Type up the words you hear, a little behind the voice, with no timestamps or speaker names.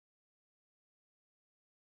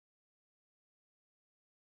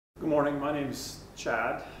Good morning, my name's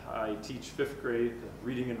Chad. I teach 5th grade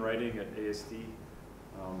reading and writing at ASD.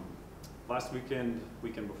 Last weekend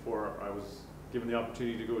before, I was given the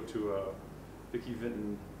opportunity to go to a Vicky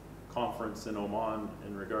Vinton conference in Oman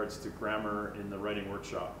in regards to grammar in the writing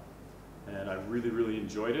workshop. And I really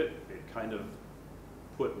enjoyed it. It kind of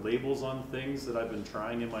put labels on things that I've been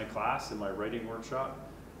trying in my class, in my writing workshop.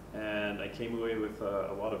 And I came away with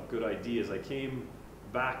a lot of good ideas. I came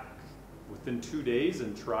back within 2 days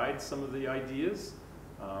and tried some of the ideas,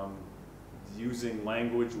 using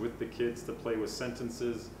language with the kids to play with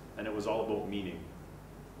sentences, and it was all about meaning.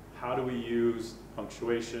 How do we use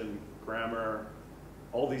punctuation, grammar,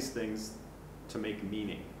 all these things to make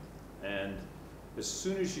meaning? And as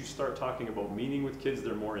soon as you start talking about meaning with kids,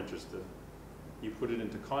 they're more interested. You put it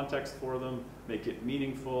into context for them, make it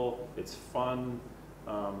meaningful, it's fun.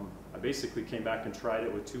 I basically came back and tried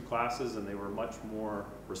it with 2 classes, and they were much more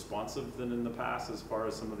responsive than in the past as far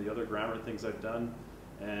as some of the other grammar things I've done.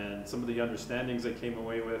 And some of the understandings I came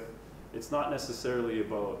away with, it's not necessarily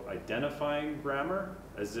about identifying grammar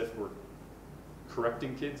as if we're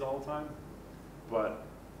correcting kids all the time, but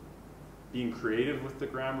being creative with the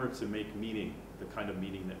grammar to make meaning, the kind of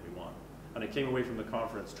meaning that we want. And I came away from the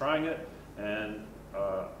conference trying it, and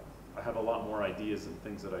I have a lot more ideas and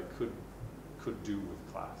things that I could do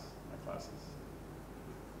with my classes.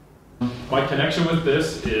 My connection with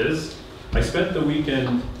this is I spent the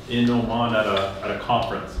weekend in Oman at a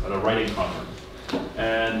conference, at a writing conference,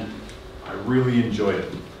 and I really enjoyed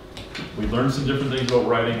it. We learned some different things about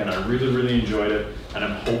writing, and I really enjoyed it, and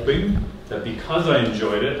I'm hoping that because I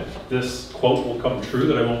enjoyed it, this quote will come true,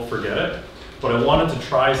 that I won't forget it. But I wanted to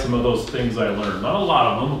try some of those things I learned, not a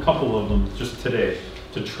lot of them, a couple of them just today,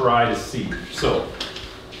 to try to see. So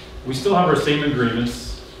we still have our same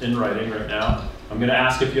agreements in writing right now. I'm going to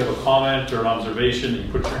ask if you have a comment or an observation, that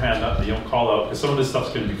you put your hand up, that you don't call out, because some of this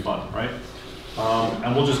stuff's going to be fun, right?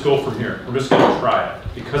 And we'll just go from here. We're just going to try it.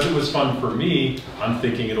 Because it was fun for me, I'm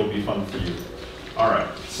thinking it'll be fun for you. All right,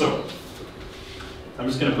 so I'm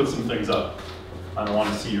just going to put some things up. I don't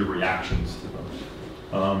want to see your reactions to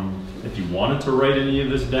them. If you wanted to write any of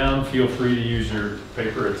this down, feel free to use your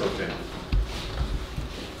paper, it's okay.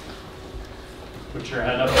 Put your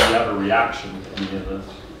hand up if you have a reaction to any of this.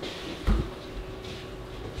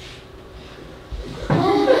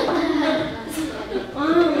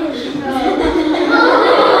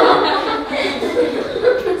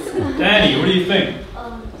 Danny, what do you think?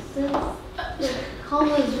 Since the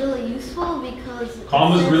comma is really useful because...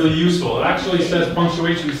 Comma is really useful. It actually says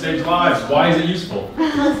punctuation saves lives. Why is it useful?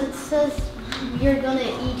 Because it says you're going to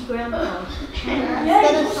eat grandpa.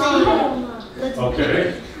 Instead of saying, let's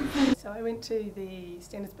Okay. So I went to the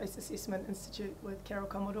Standards-Based Assessment Institute with Carol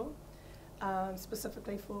Commodore,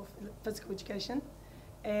 specifically for physical education.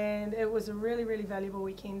 And it was a really valuable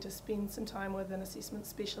weekend to spend some time with an assessment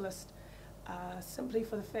specialist, simply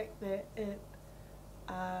for the fact that it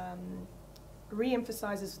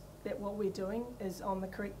re-emphasises that what we're doing is on the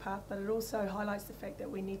correct path, but it also highlights the fact that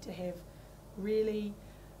we need to have really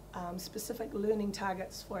specific learning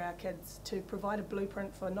targets for our kids to provide a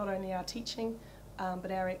blueprint for not only our teaching,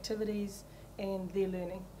 but our activities and their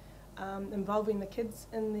learning. Involving the kids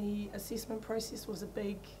in the assessment process was a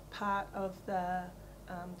big part of the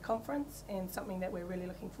conference, and something that we're really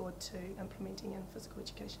looking forward to implementing in physical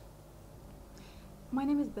education. My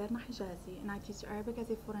name is Berna Hijazi, and I teach Arabic as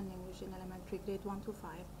a foreign language in elementary grade 1 to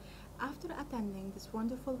 5. After attending this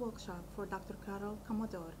wonderful workshop for Dr. Carol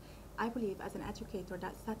Commodore, I believe as an educator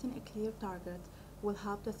that setting a clear target will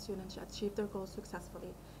help the students achieve their goals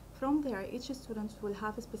successfully. From there, each student will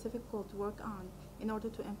have a specific goal to work on in order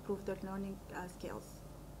to improve their learning skills.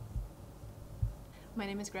 My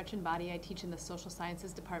name is Gretchen Body. I teach in the social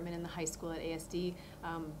sciences department in the high school at ASD.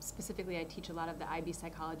 Specifically, I teach a lot of the IB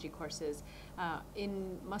psychology courses.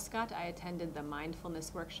 In Muscat, I attended the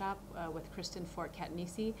mindfulness workshop with Kristen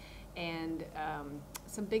Fort-Katnisi, and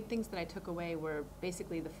some big things that I took away were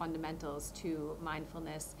basically the fundamentals to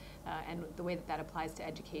mindfulness and the way that that applies to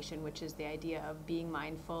education, which is the idea of being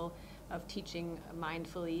mindful, of teaching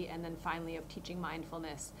mindfully, and then finally of teaching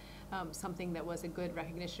mindfulness. Something that was a good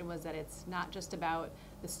recognition was that it's not just about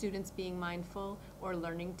the students being mindful or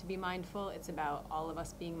learning to be mindful, it's about all of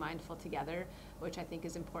us being mindful together, which I think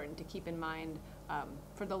is important to keep in mind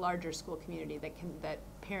for the larger school community, that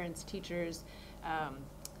parents, teachers,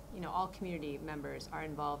 all community members are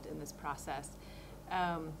involved in this process.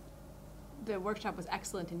 The workshop was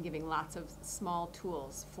excellent in giving lots of small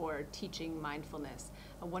tools for teaching mindfulness.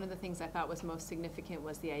 One of the things I thought was most significant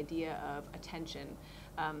was the idea of attention.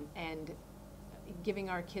 And giving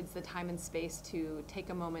our kids the time and space to take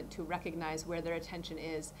a moment to recognize where their attention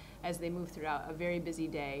is as they move throughout a very busy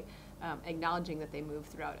day, acknowledging that they move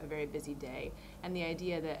throughout a very busy day, and the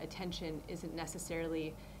idea that attention isn't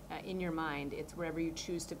necessarily in your mind, it's wherever you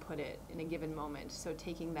choose to put it in a given moment. So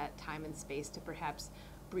taking that time and space to perhaps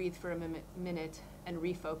breathe for a minute and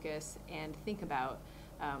refocus and think about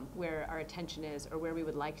where our attention is or where we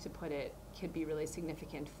would like to put it could be really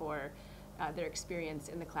significant for their experience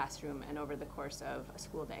in the classroom and over the course of a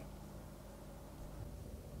school day.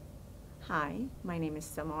 Hi, my name is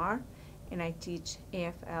Samar, and I teach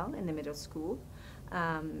AFL in the middle school.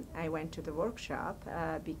 I went to the workshop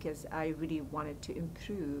because I really wanted to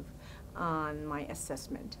improve on my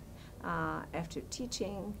assessment. After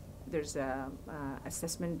teaching, there's a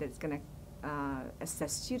assessment that's going to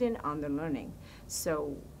assess student on the learning.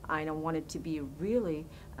 So I wanted to be really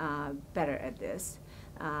better at this.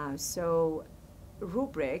 So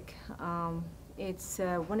rubric, it's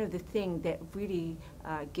one of the things that really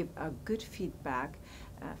give a good feedback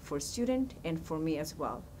for student and for me as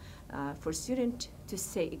well. For student to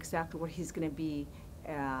say exactly what he's going to be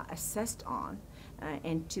assessed on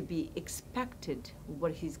and to be expected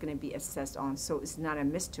what he's going to be assessed on, so it's not a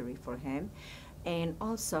mystery for him. And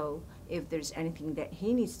also, if there's anything that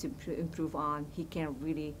he needs to improve on, he can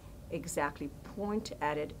really exactly point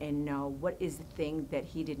at it and know what is the thing that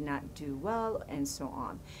he did not do well, and so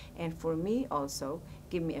on. And for me also,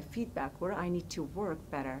 give me a feedback where I need to work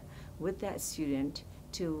better with that student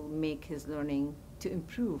to make his learning, to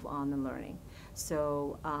improve on the learning.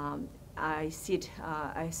 So I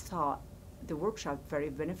saw the workshop very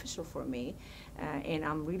beneficial for me, and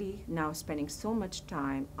I'm really now spending so much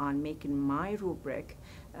time on making my rubric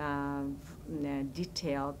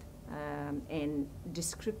detailed and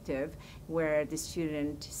descriptive, where the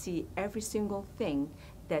student see every single thing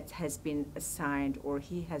that has been assigned or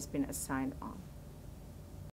he has been assigned on.